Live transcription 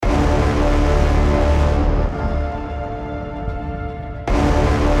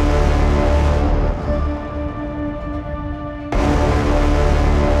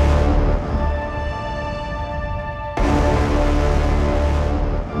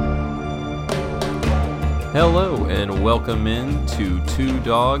Hello and welcome in to Two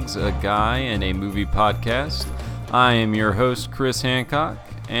Dogs, a Guy, and a Movie Podcast. I am your host, Chris Hancock,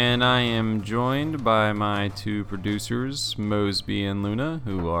 and I am joined by my two producers, Mosby and Luna,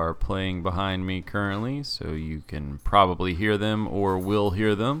 who are playing behind me currently, so you can probably hear them or will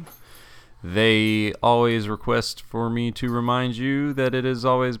hear them. They always request for me to remind you that it is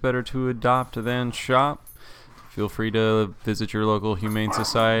always better to adopt than shop. Feel free to visit your local Humane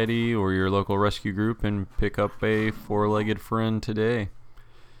Society or your local rescue group and pick up a four-legged friend today.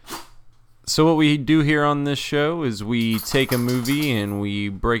 So what we do here on this show is we take a movie and we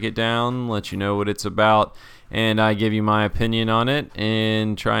break it down, let you know what it's about, and I give you my opinion on it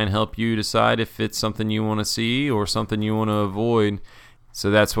and try and help you decide if it's something you want to see or something you want to avoid. So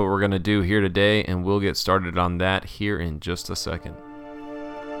that's what we're going to do here today, and we'll get started on that here in just a second.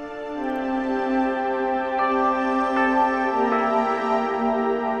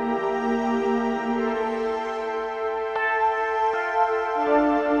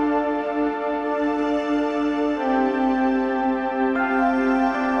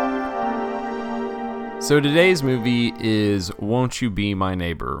 So today's movie is Won't You Be My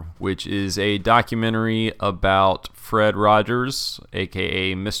Neighbor, which is a documentary about Fred Rogers,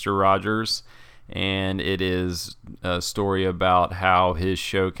 aka Mr. Rogers, and it is a story about how his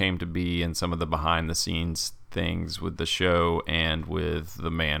show came to be and some of the behind-the-scenes things with the show and with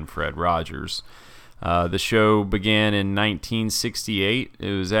the man Fred Rogers. The show began in 1968.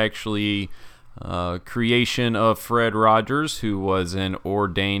 It was actually creation of Fred Rogers, who was an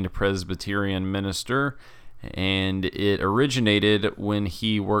ordained Presbyterian minister, and it originated when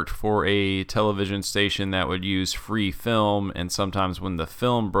he worked for a television station that would use free film, and sometimes when the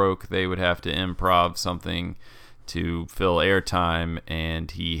film broke, they would have to improv something to fill airtime,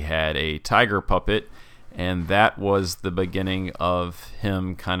 and he had a tiger puppet, and that was the beginning of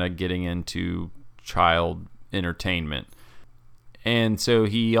him kind of getting into child entertainment. And so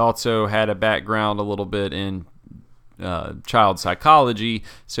he also had a background a little bit in child psychology,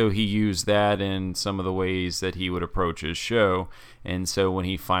 so he used that in some of the ways that he would approach his show. And so when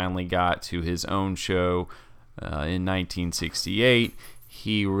he finally got to his own show in 1968,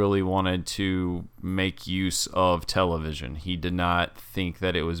 he really wanted to make use of television. He did not think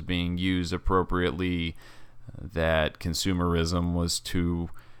that it was being used appropriately, that consumerism was too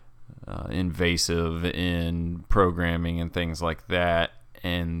invasive in programming and things like that,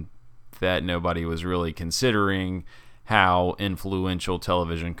 and that nobody was really considering how influential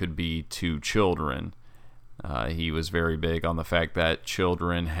television could be to children. He was very big on the fact that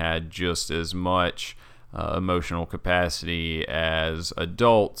children had just as much emotional capacity as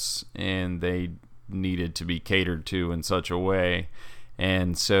adults, and they needed to be catered to in such a way.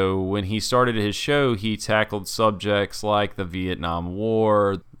 And so when he started his show, he tackled subjects like the Vietnam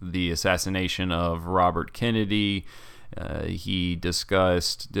War, the assassination of Robert Kennedy. He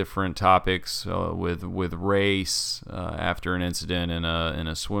discussed different topics with race after an incident in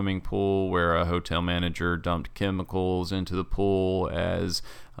a swimming pool where a hotel manager dumped chemicals into the pool as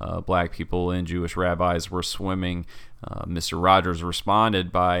black people and Jewish rabbis were swimming. Mr. Rogers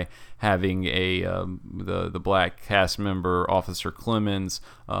responded by having the black cast member, Officer Clemens,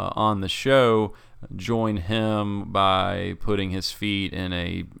 on the show join him by putting his feet in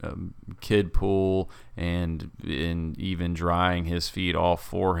a kid pool and in even drying his feet off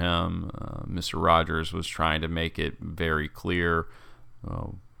for him. Mr. Rogers was trying to make it very clear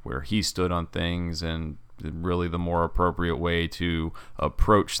where he stood on things and really the more appropriate way to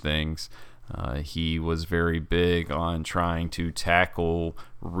approach things. He was very big on trying to tackle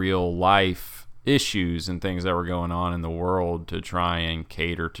real life issues and things that were going on in the world to try and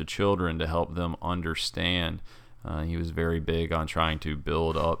cater to children to help them understand. He was very big on trying to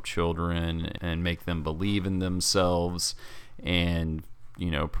build up children and make them believe in themselves and,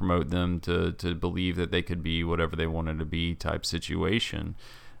 promote them to believe that they could be whatever they wanted to be type situation.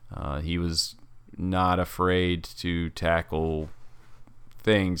 He was not afraid to tackle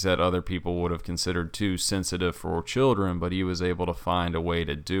things that other people would have considered too sensitive for children, but he was able to find a way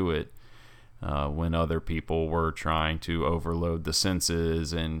to do it when other people were trying to overload the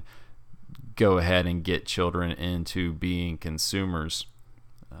senses and go ahead and get children into being consumers.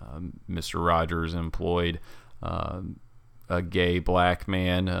 Mr. Rogers employed a gay black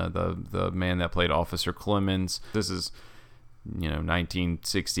man, the man that played Officer Clemens. This is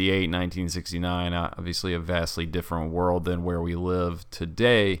 1968, 1969, obviously a vastly different world than where we live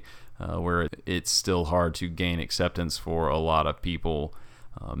today, where it's still hard to gain acceptance for a lot of people.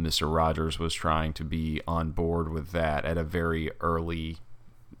 Mr. Rogers was trying to be on board with that at a very early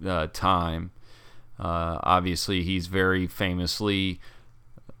time. Obviously, he's very famously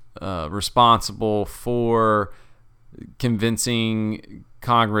responsible for convincing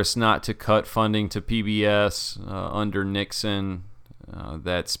Congress not to cut funding to PBS under Nixon.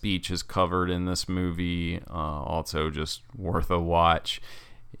 That speech is covered in this movie. Also, just worth a watch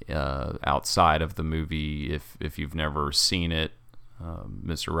outside of the movie if you've never seen it.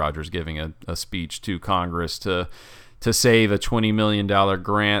 Mr. Rogers giving a speech to Congress to save a $20 million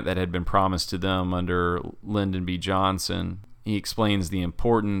grant that had been promised to them under Lyndon B. Johnson. He explains the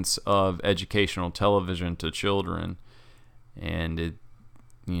importance of educational television to children, and it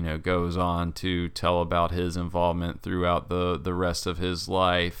goes on to tell about his involvement throughout the rest of his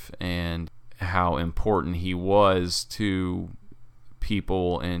life and how important he was to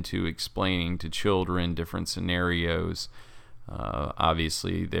people and to explaining to children different scenarios.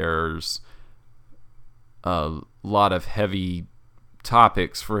 Obviously, there's a lot of heavy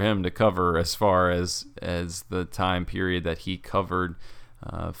topics for him to cover as far as the time period that he covered,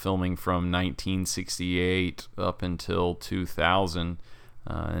 filming from 1968 up until 2000,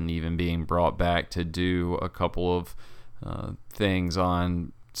 and even being brought back to do a couple of things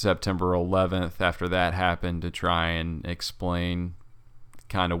on September 11th after that happened to try and explain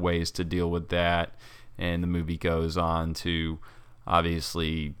kind of ways to deal with that. And the movie goes on to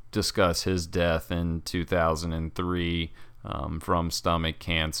obviously discuss his death in 2003 from stomach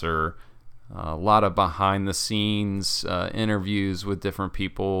cancer. A lot of behind the scenes interviews with different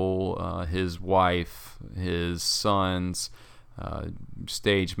people, his wife, his sons,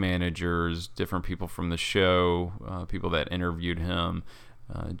 stage managers, different people from the show, people that interviewed him.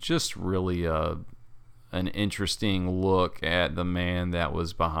 Just really an interesting look at the man that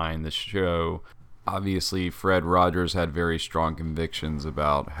was behind the show. Obviously, Fred Rogers had very strong convictions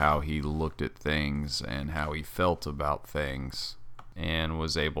about how he looked at things and how he felt about things, and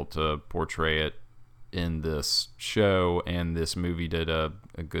was able to portray it in this show, and this movie did a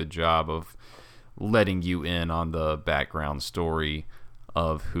good job of letting you in on the background story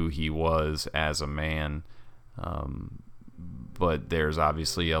of who he was as a man. But there's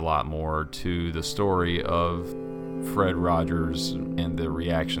obviously a lot more to the story of Fred Rogers and the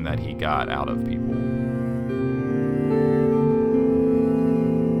reaction that he got out of people.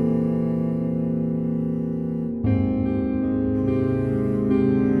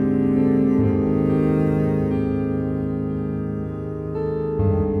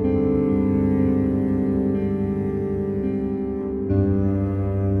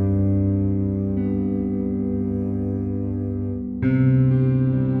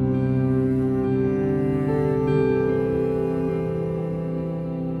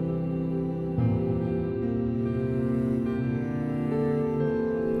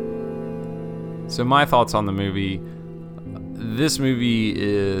 So my thoughts on the movie. This movie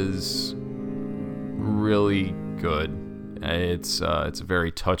is really good. It's a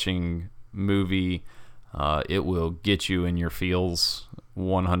very touching movie. It will get you in your feels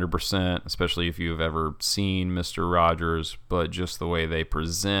 100%, especially if you've ever seen Mr. Rogers. But just the way they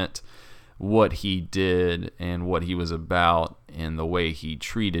present what he did and what he was about, and the way he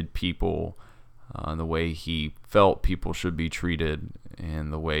treated people, the way he felt people should be treated,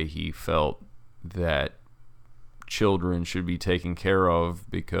 and the way he felt that children should be taken care of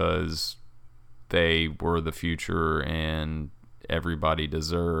because they were the future and everybody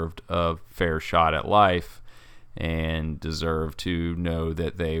deserved a fair shot at life and deserved to know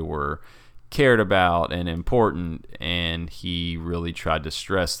that they were cared about and important. And he really tried to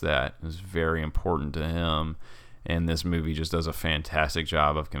stress that. It was very important to him, and this movie just does a fantastic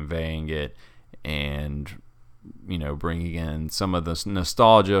job of conveying it and bringing in some of the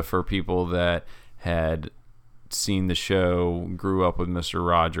nostalgia for people that had seen the show, grew up with Mr.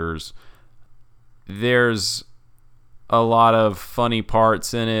 Rogers. There's a lot of funny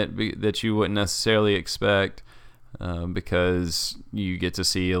parts in it that you wouldn't necessarily expect, because you get to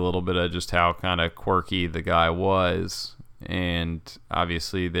see a little bit of just how kind of quirky the guy was. And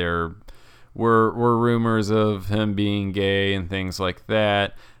obviously there were rumors of him being gay and things like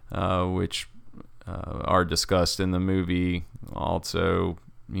that, which are discussed in the movie. Also,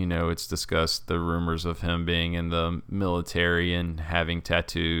 it's discussed the rumors of him being in the military and having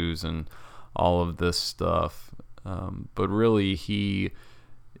tattoos and all of this stuff. But really, he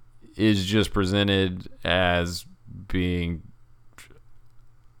is just presented as being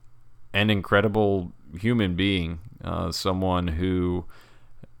an incredible human being, someone who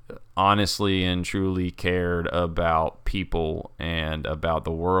honestly and truly cared about people and about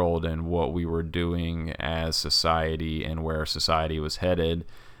the world and what we were doing as society and where society was headed.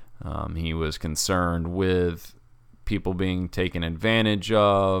 He was concerned with people being taken advantage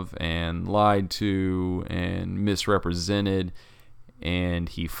of and lied to and misrepresented, and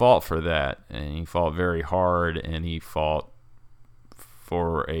he fought for that, and he fought very hard, and he fought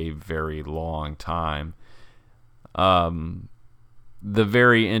for a very long time. The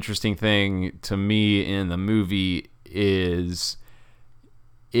very interesting thing to me in the movie is,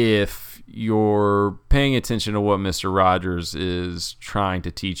 if you're paying attention to what Mr. Rogers is trying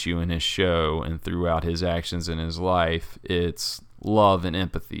to teach you in his show and throughout his actions in his life, it's love and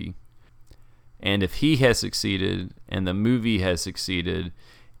empathy. And if he has succeeded and the movie has succeeded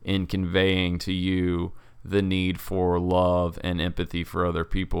in conveying to you the need for love and empathy for other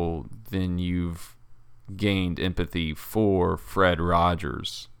people, then you've gained empathy for Fred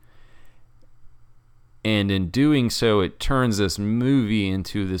Rogers. And in doing so, it turns this movie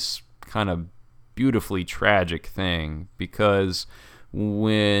into this kind of beautifully tragic thing, because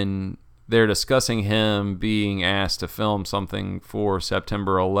when they're discussing him being asked to film something for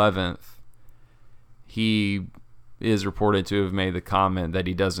September 11th, he is reported to have made the comment that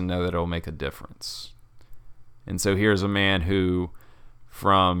he doesn't know that it'll make a difference. And so here's a man who,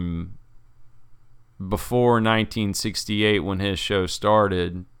 from before 1968, when his show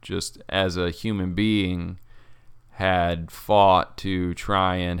started, just as a human being, had fought to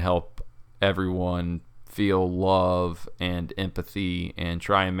try and help everyone feel love and empathy and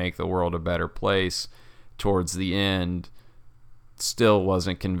try and make the world a better place. Towards the end, still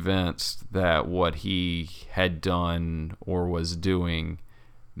wasn't convinced that what he had done or was doing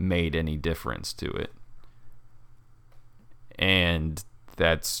made any difference to it. And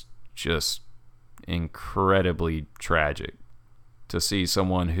that's just incredibly tragic, to see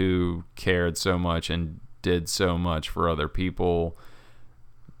someone who cared so much and did so much for other people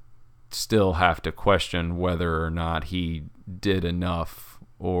still have to question whether or not he did enough,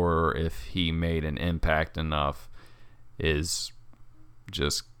 or if he made an impact enough, is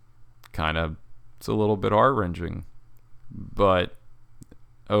just kind of, it's a little bit heart-wrenching. But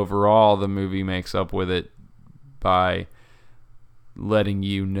overall, the movie makes up with it by letting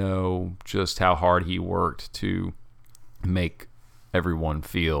you know just how hard he worked to make everyone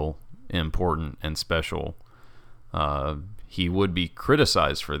feel important and special. He would be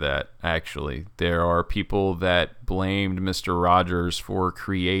criticized for that, actually. There are people that blamed Mr. Rogers for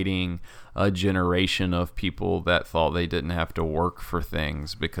creating a generation of people that thought they didn't have to work for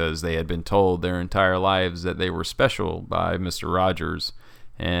things because they had been told their entire lives that they were special by Mr. Rogers.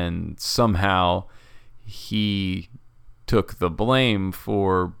 And somehow he took the blame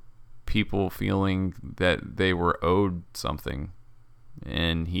for people feeling that they were owed something.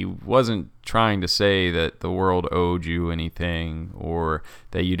 And he wasn't trying to say that the world owed you anything or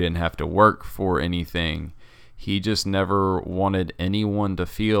that you didn't have to work for anything. He just never wanted anyone to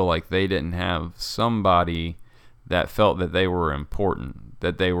feel like they didn't have somebody that felt that they were important,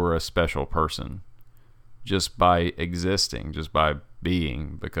 that they were a special person, just by existing, just by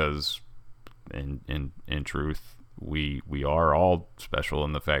being, because in truth, we are all special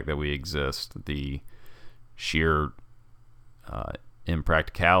in the fact that we exist. The sheer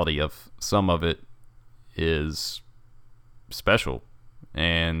impracticality of some of it is special,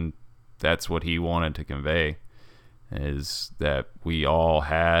 and that's what he wanted to convey, is that we all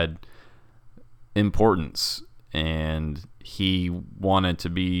had importance, and he wanted to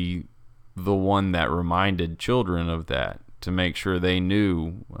be the one that reminded children of that, to make sure they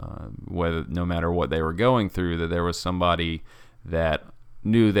knew, whether, no matter what they were going through, that there was somebody that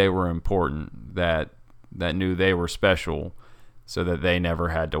knew they were important, that knew they were special, so that they never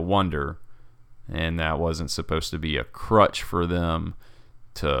had to wonder. And that wasn't supposed to be a crutch for them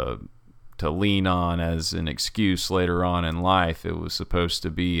to lean on as an excuse later on in life. It was supposed to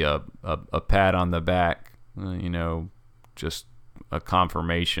be a pat on the back, just a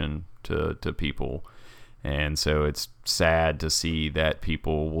confirmation to people. And so it's sad to see that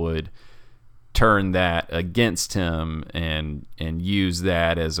people would turn that against him and use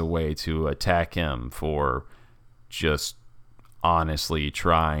that as a way to attack him for just honestly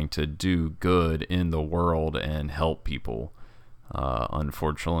trying to do good in the world and help people.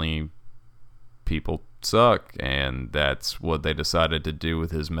 Unfortunately, people suck, and that's what they decided to do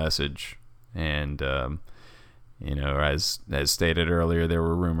with his message. And as stated earlier, there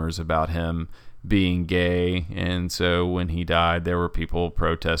were rumors about him being gay, and so when he died, there were people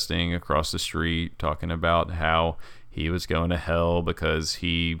protesting across the street talking about how he was going to hell because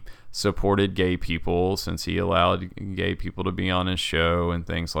he supported gay people, since he allowed gay people to be on his show and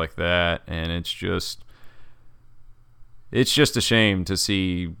things like that. And it's just a shame to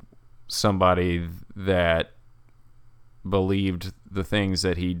see somebody that believed the things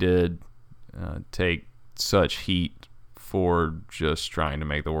that he did take such heat for just trying to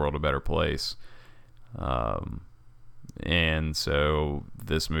make the world a better place. And so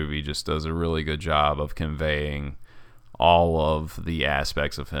this movie just does a really good job of conveying all of the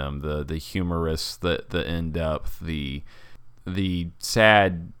aspects of him, the humorous, the in-depth, the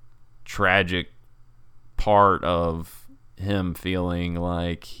sad, tragic part of him feeling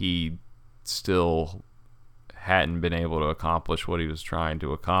like he still hadn't been able to accomplish what he was trying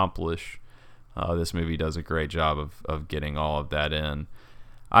to accomplish. This movie does a great job of getting all of that in.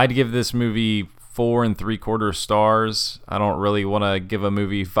 I'd give this movie 4 3/4 stars. I don't really want to give a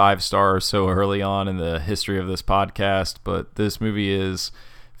movie 5 stars so early on in the history of this podcast, but this movie is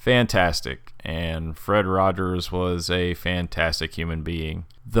fantastic, and Fred Rogers was a fantastic human being.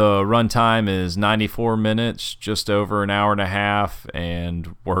 The runtime is 94 minutes, just over an hour and a half,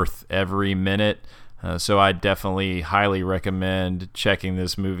 and worth every minute. So I definitely highly recommend checking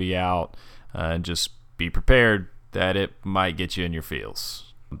this movie out. Just be prepared that it might get you in your feels.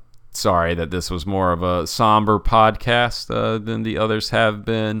 Sorry that this was more of a somber podcast than the others have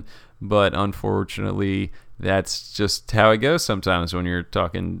been, but unfortunately, that's just how it goes sometimes when you're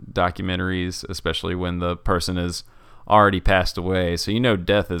talking documentaries, especially when the person has already passed away. So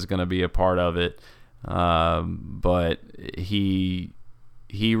death is going to be a part of it, but he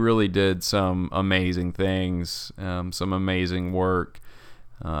really did some amazing things, some amazing work.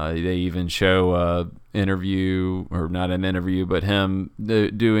 They even show interview, or not an interview, but him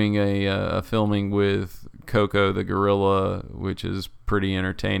doing a filming with Coco the gorilla, which is pretty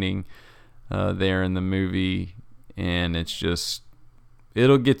entertaining there in the movie. And it's just,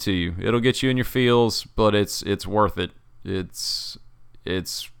 it'll get to you. It'll get you in your feels, but it's worth it. It's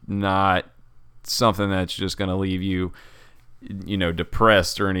not something that's just going to leave you,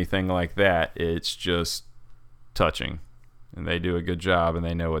 depressed or anything like that. It's just touching. And they do a good job, and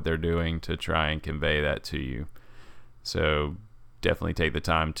they know what they're doing to try and convey that to you. So definitely take the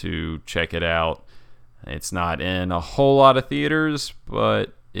time to check it out. It's not in a whole lot of theaters,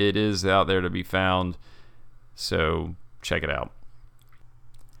 but it is out there to be found. So check it out.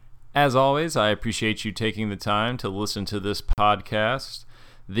 As always, I appreciate you taking the time to listen to this podcast.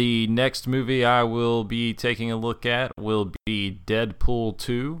 The next movie I will be taking a look at will be Deadpool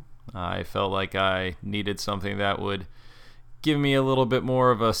 2. I felt like I needed something that would give me a little bit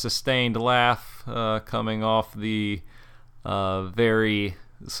more of a sustained laugh coming off the very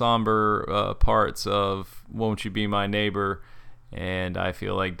somber parts of Won't You Be My Neighbor, and I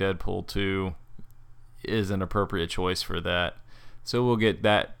feel like Deadpool 2 is an appropriate choice for that. So we'll get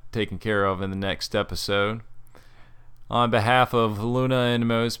that taken care of in the next episode. On behalf of Luna and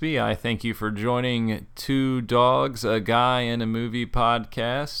Mosby, I thank you for joining Two Dogs, a Guy, and a Movie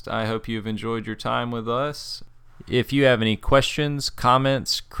podcast. I hope you've enjoyed your time with us. If you have any questions,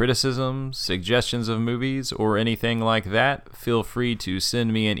 comments, criticisms, suggestions of movies, or anything like that, feel free to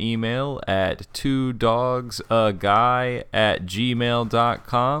send me an email at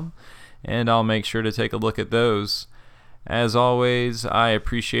twodogsagaguy@gmail.com, and I'll make sure to take a look at those. As always, I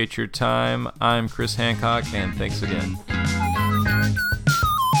appreciate your time. I'm Chris Hancock, and thanks again.